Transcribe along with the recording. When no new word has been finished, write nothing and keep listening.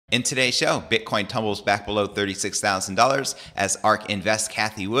In today's show, Bitcoin tumbles back below $36,000 as ARK Invest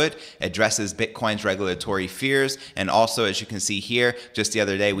Cathie Wood addresses Bitcoin's regulatory fears. And also, as you can see here, just the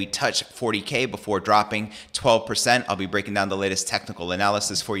other day, we touched 40K before dropping 12%. I'll be breaking down the latest technical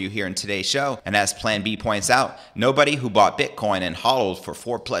analysis for you here in today's show. And as Plan B points out, nobody who bought Bitcoin and hodled for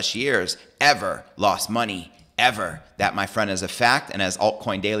 4+ years ever lost money. Ever. That, my friend, is a fact. And as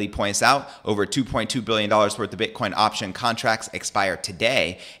Altcoin Daily points out, over $2.2 billion worth of Bitcoin option contracts expire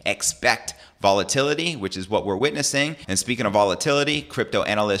today. Expect volatility, which is what we're witnessing. And speaking of volatility, crypto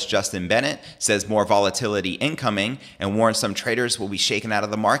analyst Justin Bennett says more volatility incoming and warns some traders will be shaken out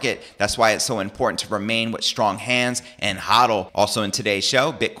of the market. That's why it's so important to remain with strong hands and hodl. Also in today's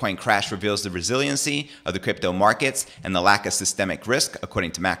show, Bitcoin crash reveals the resiliency of the crypto markets and the lack of systemic risk,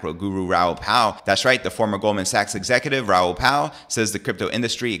 according to Macro Guru Raoul Pal. That's right, the former Goldman Sachs executive Raoul Pal says the crypto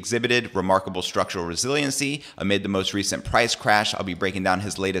industry exhibited remarkable structural resiliency amid the most recent price crash. I'll be breaking down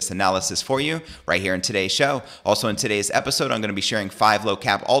his latest analysis for you right here in today's show. Also in today's episode, I'm going to be sharing 5 low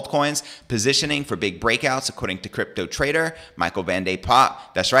cap altcoins positioning for big breakouts according to crypto trader Michael Van de Poppe.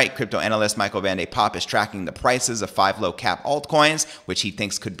 That's right, crypto analyst Michael Van de Poppe is tracking the prices of 5 low cap altcoins, which he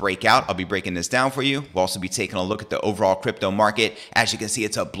thinks could break out. I'll be breaking this down for you. We'll also be taking a look at the overall crypto market. As you can see,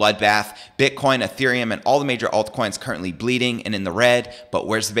 it's a bloodbath. Bitcoin, Ethereum, and all the major altcoins currently bleeding and in the red. But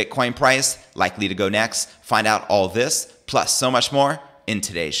where's the Bitcoin price likely to go next? Find out all this, plus so much more in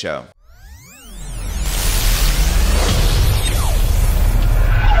today's show.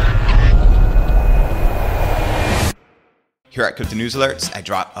 Here at Crypto News Alerts, I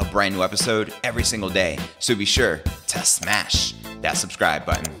drop a brand new episode every single day, so be sure to smash that subscribe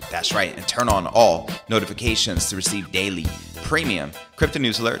button. That's right, and turn on all notifications to receive daily premium crypto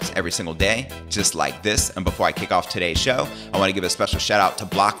news alerts every single day, just like this. And before I kick off today's show, I want to give a special shout out to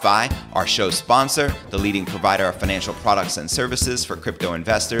Blockfi, our show sponsor, the leading provider of financial products and services for crypto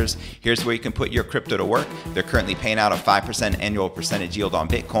investors. Here's where you can put your crypto to work. They're currently paying out a 5% annual percentage yield on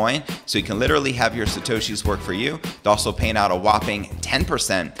Bitcoin, so you can literally have your Satoshis work for you. They're also paying out a whopping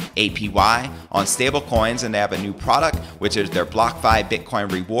 10% APY on stable coins, and they have a new product, which is their Blockfi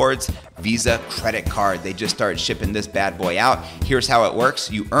Bitcoin Rewards Visa credit card. They just started shipping this bad boy out. Here's how it works.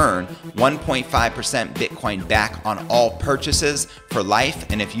 You earn 1.5% Bitcoin back on all purchases for life.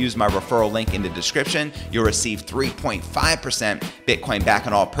 And if you use my referral link in the description, you'll receive 3.5% Bitcoin back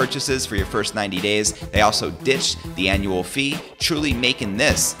on all purchases for your first 90 days. They also ditched the annual fee, truly making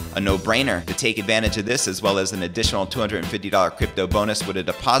this a no-brainer. To take advantage of this, as well as an additional $250 crypto bonus with a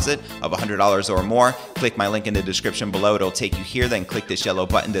deposit of $100 or more, click my link in the description below. It'll take you here. Then click this yellow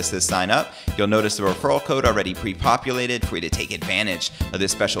button that says sign up. You'll notice the referral code already pre-populated for you to take advantage of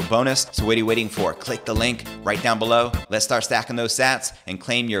this special bonus. So what are you waiting for? Click the link right down below. Let's start stacking those sats and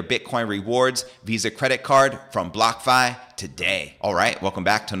claim your Bitcoin Rewards Visa credit card from Blockfi today. All right, welcome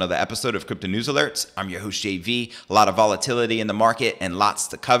back to another episode of Crypto News Alerts. I'm your host, JV. A lot of volatility in the market and lots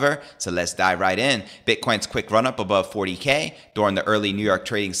to cover, so let's dive right in. Bitcoin's quick run up above 40K during the early New York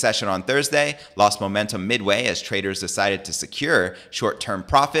trading session on Thursday lost momentum midway as traders decided to secure short-term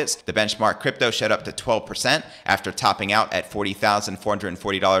profits. The benchmark crypto shot up to 12% after topping out at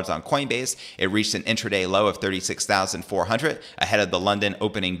 $40,440 on Coinbase. It reached an intraday low of $36,400 ahead of the London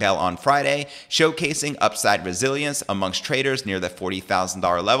opening bell on Friday, showcasing upside resilience amongst traders near the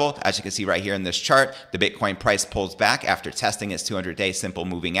 $40,000 level. As you can see right here in this chart, the Bitcoin price pulls back after testing its 200-day simple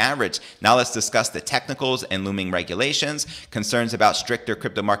moving average. Now let's discuss the technicals and looming regulations. Concerns about stricter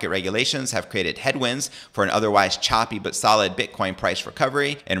crypto market regulations have created headwinds for an otherwise choppy but solid Bitcoin price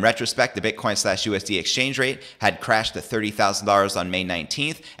recovery. In retrospect, the Bitcoin/USD exchange rate had crashed to $30,000 on May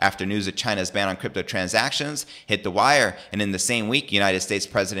 19th after news of China's ban on crypto transactions hit the wire. And in the same week, United States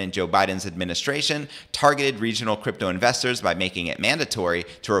President Joe Biden's administration targeted regional crypto investors by making it mandatory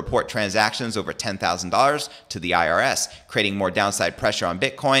to report transactions over $10,000 to the IRS, creating more downside pressure on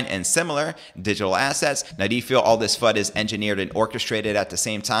Bitcoin and similar digital assets. Now, do you feel all this FUD is engineered and orchestrated at the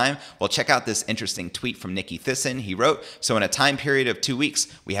same time? Well, check out this interesting tweet from Nicky Thyssen. He wrote, so in a time period of 2 weeks,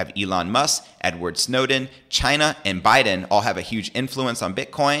 we have Elon Musk, Edward Snowden, China, and Biden all have a huge influence on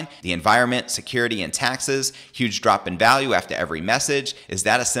Bitcoin, the environment, security, and taxes. Huge drop in value after every message. Is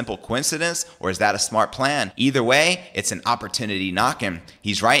that a simple coincidence or is that a smart plan? Either way, it's an opportunity knocking.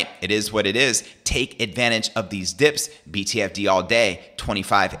 He's right. It is what it is. Take advantage of these dips. BTFD all day,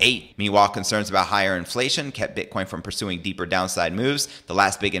 25.8. Meanwhile, concerns about higher inflation kept Bitcoin from pursuing deeper downside moves. The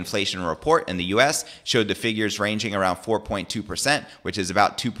last big inflation report in the US showed the figures ranging around 4.2%, which is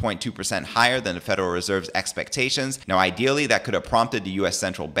about 2.2% higher than the Federal Reserve's expectations. Now, ideally, that could have prompted the US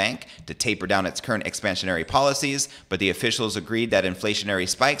Central Bank to taper down its current expansionary policies, but the officials agreed that inflationary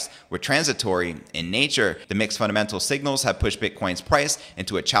spikes were transitory in nature. The mixed fundamentals signals have pushed Bitcoin's price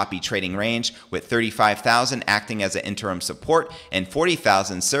into a choppy trading range, with 35,000 acting as an interim support and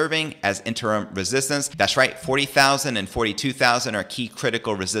 40,000 serving as interim resistance. That's right, 40,000 and 42,000 are key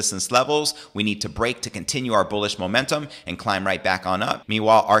critical resistance levels we need to break to continue our bullish momentum and climb right back on up.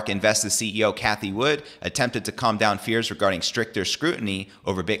 Meanwhile, ARK Invest's CEO Cathie Wood attempted to calm down fears regarding stricter scrutiny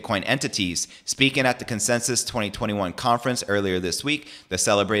over Bitcoin entities. Speaking at the Consensus 2021 conference earlier this week, the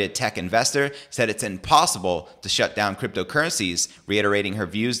celebrated tech investor said it's impossible to shut down cryptocurrencies, reiterating her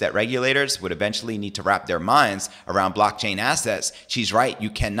views that regulators would eventually need to wrap their minds around blockchain assets. She's right, you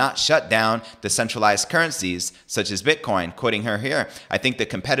cannot shut down decentralized currencies such as Bitcoin. Quoting her here, "I think the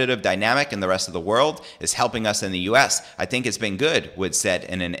competitive dynamic in the rest of the world is helping us in the US. I think it's been good," Wood said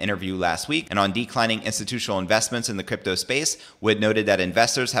in an interview last week. And on declining institutional investments in the crypto space, Wood noted that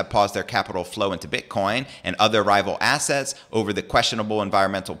investors have paused their capital flow into Bitcoin and other rival assets over the questionable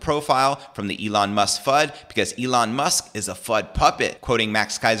environmental profile from the Elon Musk FUD, because Elon Musk is a FUD puppet. Quoting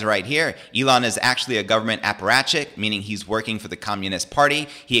Max Kaiser right here, "Elon is actually a government apparatchik, meaning he's working for the Communist Party.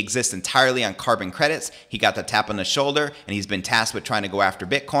 He exists entirely on carbon credits. He got the tap on the shoulder, and he's been tasked with trying to go after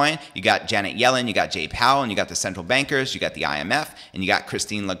Bitcoin. You got Janet Yellen, you got Jay Powell, and you got the central bankers, you got the IMF, and you got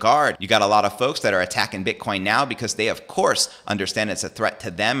Christine Lagarde. You got a lot of folks that are attacking Bitcoin now because they, of course, understand it's a threat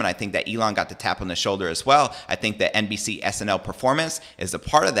to them, and I think that Elon got the tap on the shoulder as well. I think that NBC SNL performance is a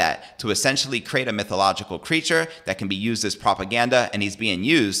part of that to essentially create a mythological creature that can be used as propaganda, and he's being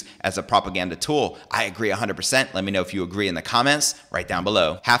used as a propaganda tool." I agree 100%. Let me know if you agree in the comments right down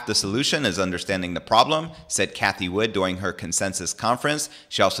below. "Half the solution is understanding the problem," said Cathie Wood during her Consensus conference.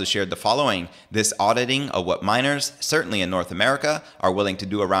 She also shared the following: "This auditing of what miners, certainly in North America, are willing to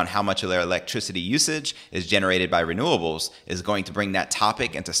do around how much of their electricity usage is generated by renewables is going to bring that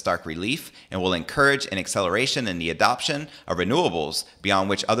topic into stark relief and will encourage an acceleration in the adoption of renewables beyond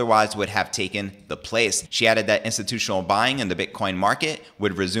which otherwise would have taken the place." She added that institutional buying in the Bitcoin market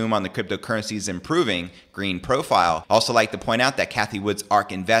would resume on the cryptocurrency's improving green profile. Also like to point out that Cathie Wood's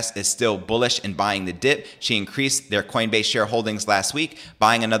ARK Invest is still bullish in buying the dip. She increased their Coinbase shareholdings last week,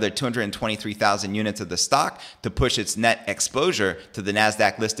 buying another 223,000 units of the stock to push its net exposure to the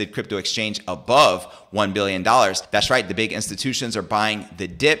NASDAQ listed crypto exchange above $1 billion. That's right, the big institutions are buying the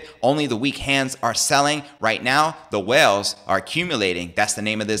dip. Only the weak hands are selling. Right now, the whales are accumulating. That's the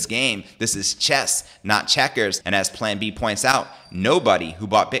name of this game. This is chess, not checkers. And as Plan B points out, nobody who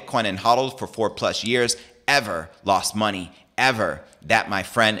bought Bitcoin and hodled for 4+ years ever lost money, ever. That, my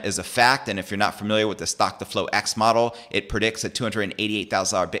friend, is a fact. And if you're not familiar with the stock to flow X model, it predicts a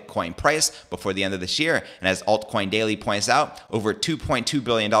 $288,000 Bitcoin price before the end of this year. And as Altcoin Daily points out, over $2.2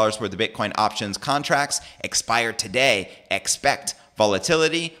 billion worth of Bitcoin options contracts expire today. Expect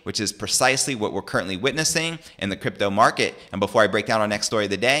volatility, which is precisely what we're currently witnessing in the crypto market. And before I break down our next story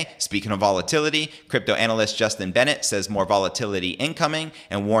of the day, speaking of volatility, crypto analyst Justin Bennett says more volatility incoming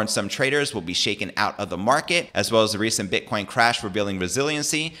and warns some traders will be shaken out of the market, as well as the recent Bitcoin crash revealing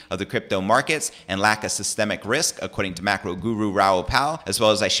resiliency of the crypto markets and lack of systemic risk, according to Macro Guru Raoul Pal, as well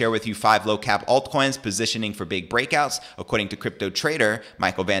as I share with you 5 low-cap altcoins positioning for big breakouts, according to crypto trader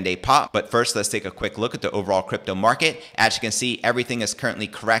Michael Van de Poppe. But first, let's take a quick look at the overall crypto market. As you can see, everything is currently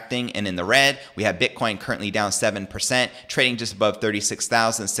correcting and in the red. We have Bitcoin currently down 7%, trading just above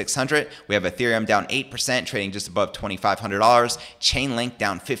 36,600. We have Ethereum down 8%, trading just above $2,500. Chainlink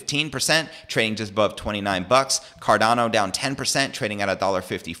down 15%, trading just above 29 bucks. Cardano down 10%, trading at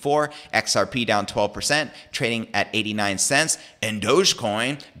 $1.54. XRP down 12%, trading at 89 cents. And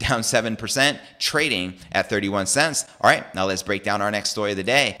Dogecoin down 7%, trading at 31 cents. All right, now let's break down our next story of the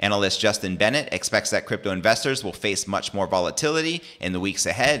day. Analyst Justin Bennett expects that crypto investors will face much more volatility in the weeks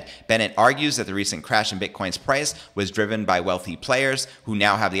ahead. Bennett argues that the recent crash in Bitcoin's price was driven by wealthy players who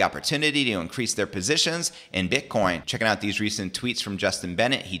now have the opportunity to increase their positions in Bitcoin. Checking out these recent tweets from Justin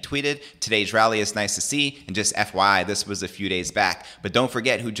Bennett, he tweeted, "Today's rally is nice to see, and just FYI, this was a few days back. But don't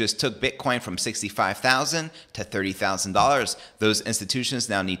forget who just took Bitcoin from $65,000 to $30,000. Those institutions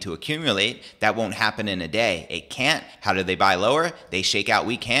now need to accumulate. That won't happen in a day. It can't. How do they buy lower? They shake out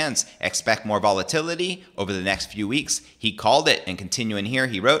weak hands. Expect more volatility over the next few weeks." He called it, and continuing here,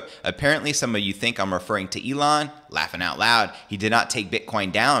 he wrote, "Apparently some of you think I'm referring to Elon. Laughing out loud. He did not take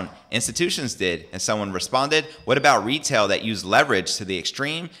Bitcoin down. Institutions did." And someone responded, "What about retail that used leverage to the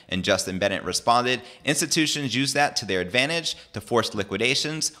extreme?" And Justin Bennett responded, "Institutions use that to their advantage to force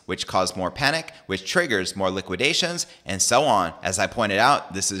liquidations, which cause more panic, which triggers more liquidations, and so on." As I pointed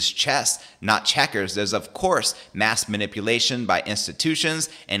out, this is chess, not checkers. There's, of course, mass manipulation by institutions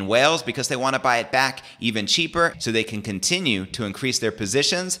and whales because they want to buy it back even cheaper so they can continue to increase their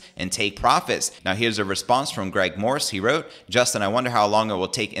positions and take profits. Now, here's a response from Greg Morse. He wrote, Justin, I wonder how long it will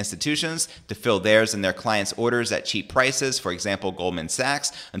take institutions to fill theirs and their clients' orders at cheap prices, for example, Goldman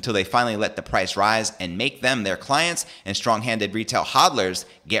Sachs, until they finally let the price rise and make them, their clients, and strong-handed retail hodlers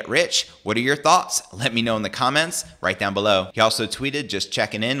get rich. What are your thoughts? Let me know in the comments right down below. He also tweeted, just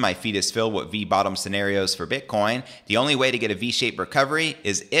checking in, my feed is filled with V-bottom scenarios for Bitcoin. The only way to get a V-shaped recovery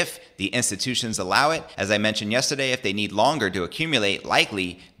is if the institutions allow it. As I mentioned yesterday, if they need longer to accumulate,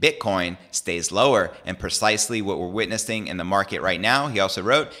 likely Bitcoin stays lower, and precisely what we're witnessing in the market right now. He also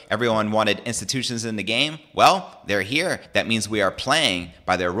wrote, everyone wanted institutions in the game. Well, they're here. That means we are playing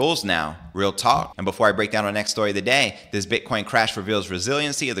by their rules now. Real talk. And before I break down our next story of the day, this Bitcoin crash reveals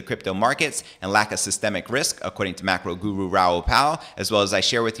resiliency of the crypto markets and lack of systemic risk, according to Macro Guru Raoul Pal, as well as I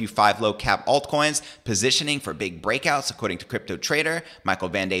share with you 5 low cap altcoins positioning for big breakouts, according to crypto trader Michael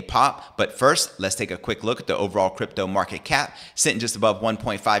Van de Pop. But first, let's take a quick look at the overall crypto market cap, sitting just above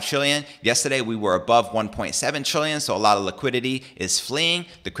 1.5 trillion. Yesterday, we were above 1.7 trillion, so a lot of liquidity is fleeing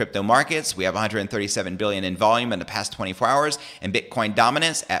the crypto markets. We have 137 billion in volume in the past 24 hours, and Bitcoin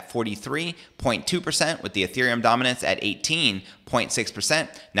dominance at 43.2%, with the Ethereum dominance at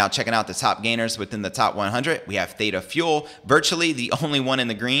 18.6%. Now checking out the top gainers within the top 100, we have Theta Fuel, virtually the only one in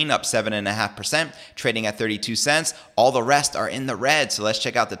the green, up 7.5%, trading at 32 cents. All the rest are in the red, so let's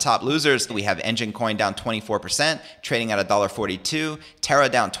check out the top losers. We have Engine Coin down 24%, trading at $1.42. Terra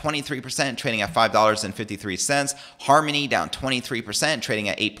down 23%, trading at $5.53. Harmony down 23%, trading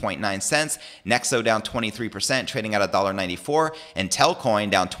at 8.9 cents. Nexo down 23%, trading at $1.94. And Telcoin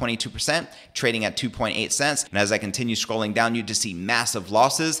down 22%, trading at 2.8 cents. And as I continue scrolling down, you just see massive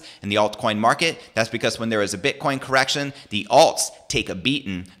losses in the altcoin market. That's because when there is a Bitcoin correction, the alts take a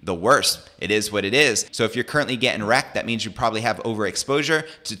beating the worst. It is what it is. So if you're currently getting wrecked, that means you probably have overexposure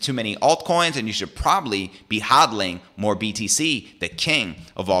to too many altcoins, and you should probably be hodling more BTC, the king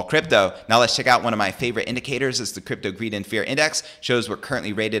of all crypto. Now let's check out one of my favorite indicators. Is the Crypto Greed and Fear Index. Shows we're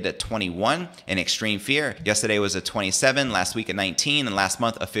currently rated at 21 in extreme fear. Yesterday was a 27, last week a 19, and last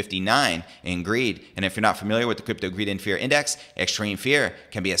month a 59 in greed. And if you're not familiar with the Crypto Greed and Fear Index, extreme fear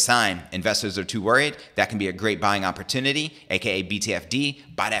can be a sign investors are too worried. That can be a great buying opportunity, aka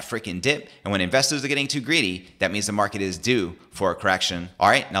BTFD, buy that freaking dip. And when investors are getting too greedy, that means the market is due for a correction. All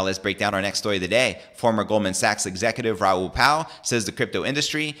right, now let's break down our next story of the day. Former Goldman Sachs executive Raoul Pal says the crypto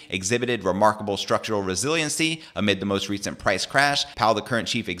industry exhibited remarkable structural resiliency amid the most recent price crash. Pal, the current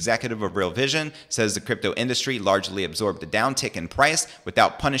chief executive of Real Vision, says the crypto industry largely absorbed the downtick in price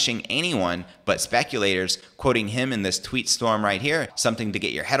without punishing anyone but speculators. Quoting him in this tweet storm right here, something to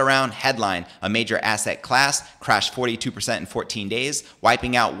get your head around. Headline, a major asset class crashed 42% in 14 days,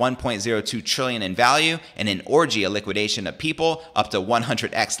 wiping out 1.02 trillion in value, and an orgy of liquidation of people, up to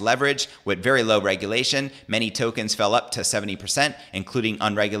 100x leverage with very low regulation. Many tokens fell up to 70%, including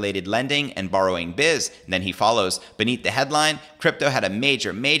unregulated lending and borrowing biz. And then he follows, beneath the headline, crypto had a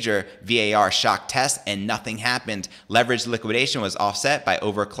major VAR shock test and nothing happened. Leverage liquidation was offset by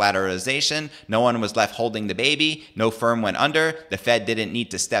over collateralization. No one was left holding the baby. No firm went under. The Fed didn't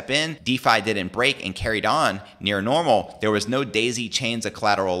need to step in. DeFi didn't break and carried on near normal. There was no daisy chains of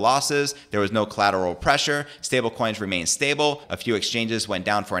collateral losses. There was no collateral pressure. Stablecoins remained stable. A few exchanges went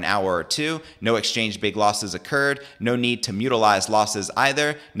down for an hour or two. No exchange big losses occurred. No need to mutilize losses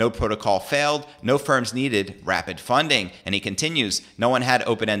either. No protocol failed. No firms needed rapid funding. And he continues, no one had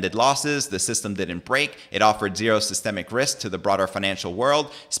open-ended losses. The system didn't break. It offered zero systemic risk to the broader financial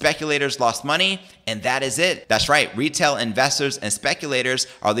world. Speculators lost money, and that is it. That's right. Retail investors and speculators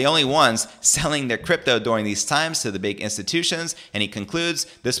are the only ones selling their crypto during these times to the big institutions. And he concludes,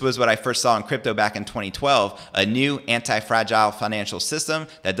 this was what I first saw in crypto back in 2012, a new anti-fragile financial system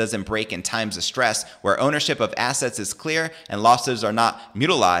that doesn't break in times of stress, where ownership of assets is clear and losses are not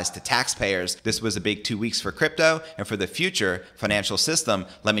mutilized to taxpayers. This was a big 2 weeks for crypto and for the future financial system.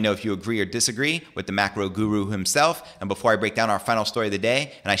 Let me know if you agree or disagree with the macro guru himself. And before I break down our final story of the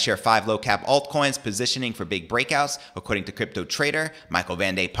day, and I share 5 low cap altcoins positioning for big breakouts, according to crypto trader Michael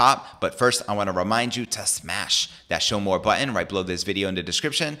Van de Pop. But first, I want to remind you to smash that show more button right below this video in the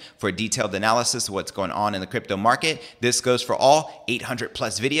description for a detailed analysis of what's going on in the crypto market. This goes for all 800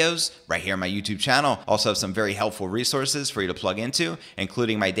 plus videos right here on my YouTube channel. Also have some very helpful resources for you to plug into,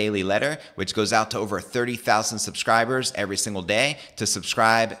 including my daily letter, which goes out to over 30,000 subscribers every single day. To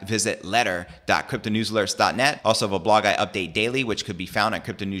subscribe, visit letter.cryptonewsalerts.net. Also have a blog I update daily, which could be found at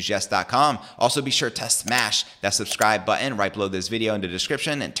cryptonewsyes.com. Also be sure to smash that subscribe button right below this video in the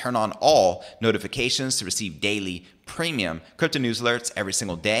description and turn on all notifications to receive daily premium crypto news alerts every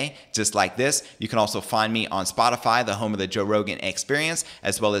single day, just like this. You can also find me on Spotify, the home of the Joe Rogan Experience,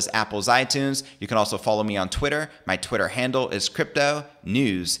 as well as Apple's iTunes. You can also follow me on Twitter. My Twitter handle is Crypto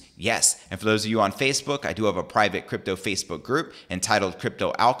News Yes, and for those of you on Facebook, I do have a private crypto Facebook group entitled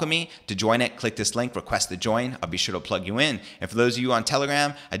Crypto Alchemy. To join it, click this link, request to join. I'll be sure to plug you in. And for those of you on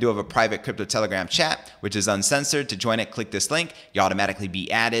Telegram, I do have a private crypto Telegram chat, which is uncensored. To join it, click this link. You'll automatically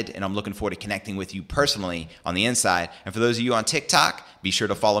be added, and I'm looking forward to connecting with you personally on the inside. And for those of you on TikTok, be sure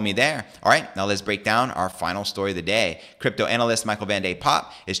to follow me there. All right, now let's break down our final story of the day. Crypto analyst Michael Van de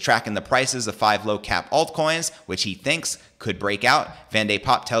Poppe is tracking the prices of 5 low cap altcoins, which he thinks could break out. Van de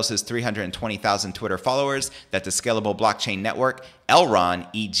Poppe tells his 320,000 Twitter followers that the scalable blockchain network Elrond,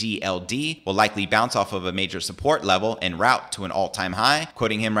 EGLD, will likely bounce off of a major support level en route to an all-time high.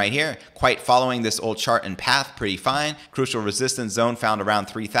 Quoting him right here, quite following this old chart and path pretty fine. Crucial resistance zone found around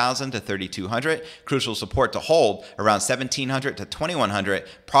 3,000 to 3,200. Crucial support to hold around 1,700 to 2,100,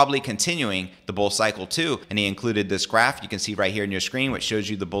 probably continuing the bull cycle too. And he included this graph you can see right here in your screen, which shows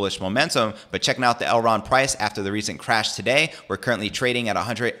you the bullish momentum. But checking out the Elrond price after the recent crash today, we're currently trading at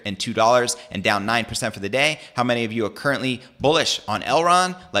 $102 and down 9% for the day. How many of you are currently bullish on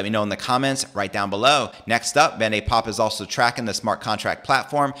Elrond? Let me know in the comments right down below. Next up, Van de Poppe is also tracking the smart contract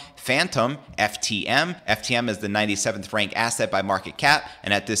platform Phantom, FTM. FTM is the 97th ranked asset by market cap,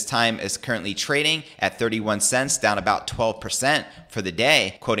 and at this time is currently trading at 31 cents, down about 12% for the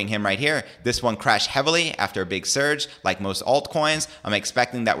day. Quoting him right here, this one crashed heavily after a big surge. Like most altcoins, I'm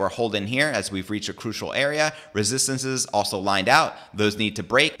expecting that we're holding here as we've reached a crucial area. Resistances also lined out. Those need to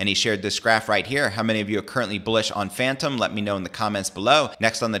break, and he shared this graph right here. How many of you are currently bullish on Phantom? Let me know in the comments below.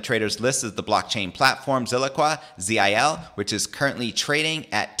 Next on the traders list is the blockchain platform Zilliqua, ZIL, which is currently trading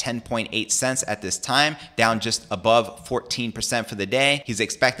at 10.8 cents at this time, down just above 14% for the day. He's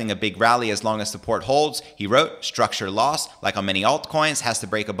expecting a big rally as long as support holds. He wrote, structure loss, like on many altcoins, has to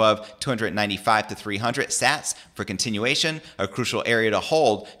break above 295 to 300 sats for continuation. A crucial area to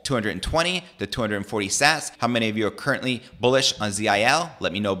hold, 220 to 240 sats. How many of you are currently bullish on ZIL?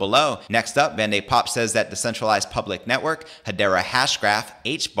 Let me know below. Next up, Van de Poppe says that the centralized public network Hedera Hashgraph,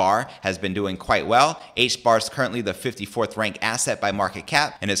 HBAR, has been doing quite well. HBAR is currently the 54th ranked asset by market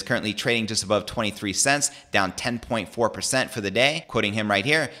cap and is currently trading just above 23 cents, down 10.4% for the day. Quoting him right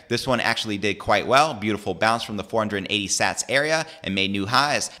here, this one actually did quite well. Beautiful bounce from the 480 sats area and made new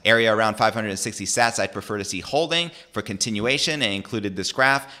highs. Area around 560 sats I'd prefer to see holding for continuation, and included this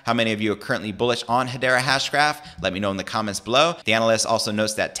graph. How many of you are currently bullish on Hedera Hashgraph? Let me know in the comments below. The analyst also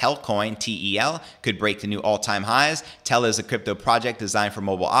notes that Telcoin, TEL, could break to new all-time highs. Tel is a crypto project designed for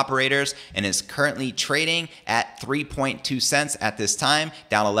mobile operators and is currently trading at 3.2 cents at this time,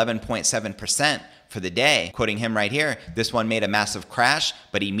 down 11.7% for the day. Quoting him right here, this one made a massive crash,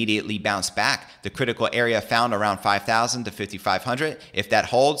 but immediately bounced back. The critical area found around 5,000 to 5,500. If that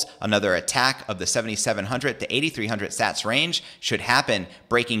holds, another attack of the 7,700 to 8,300 sats range should happen.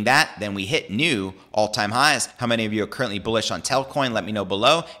 Breaking that, then we hit new all-time highs. How many of you are currently bullish on Telcoin? Let me know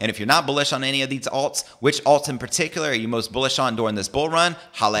below. And if you're not bullish on any of these alts, which alts in particular are you most bullish on during this bull run?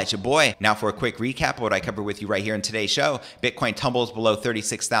 Holla at your boy. Now for a quick recap of what I covered with you right here in today's show. Bitcoin tumbles below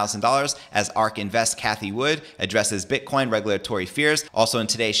 $36,000 as ARK Invest Kathy Wood addresses Bitcoin regulatory fears. Also in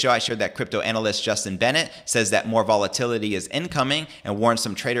today's show, I shared that crypto analyst Justin Bennett says that more volatility is incoming and warns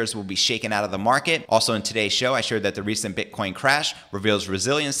some traders will be shaken out of the market. Also in today's show, I shared that the recent Bitcoin crash reveals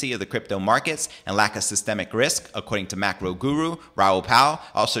resiliency of the crypto markets and lack of systemic risk, according to Macro Guru Raoul Pal.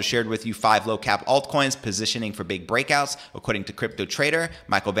 I also shared with you 5 low cap altcoins positioning for big breakouts, according to crypto trader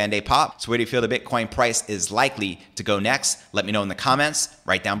Michael Van de Poppe. So where do you feel the Bitcoin price is likely to go next? Let me know in the comments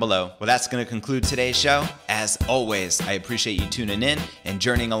right down below. Well, that's going to conclude today's show. As always, I appreciate you tuning in and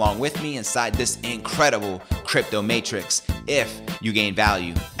journeying along with me inside this incredible crypto matrix. If you gain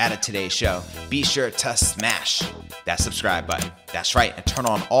value out of today's show, be sure to smash that subscribe button. That's right, and turn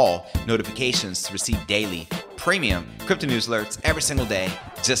on all notifications to receive daily premium crypto news alerts every single day,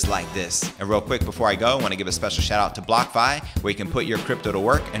 just like this. And real quick before I go, I want to give a special shout out to Blockfi, where you can put your crypto to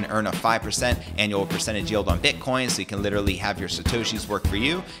work and earn a 5% annual percentage yield on Bitcoin, so you can literally have your Satoshis work for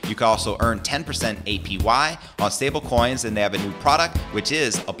you. You can also earn 10% APY on stable coins, and they have a new product, which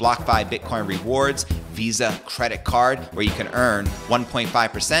is a Blockfi Bitcoin Rewards Visa credit card, where you can earn 1.5%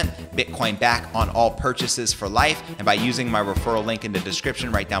 Bitcoin back on all purchases for life. And by using my referral link in the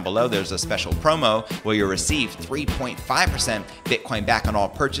description right down below, there's a special promo where you'll receive 3.5% Bitcoin back on all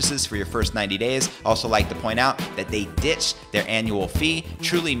purchases for your first 90 days. Also like to point out that they ditched their annual fee,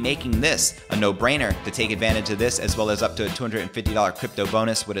 truly making this a no-brainer to take advantage of this, as well as up to a $250 crypto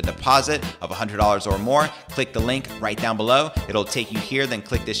bonus with a deposit of $100 or more. Click the link right down below. It'll take you here, then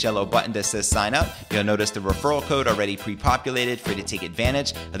click this yellow button that says sign up. You'll notice the referral code already pre-populated for you to take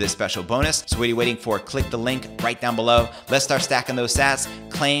advantage of this special bonus. So what are you waiting for? Click the link right down below. Let's start stacking those sats.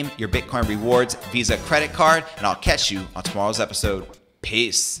 Claim your Bitcoin Rewards Visa credit card, and I'll catch you on tomorrow's episode.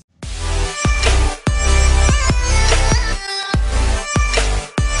 Peace.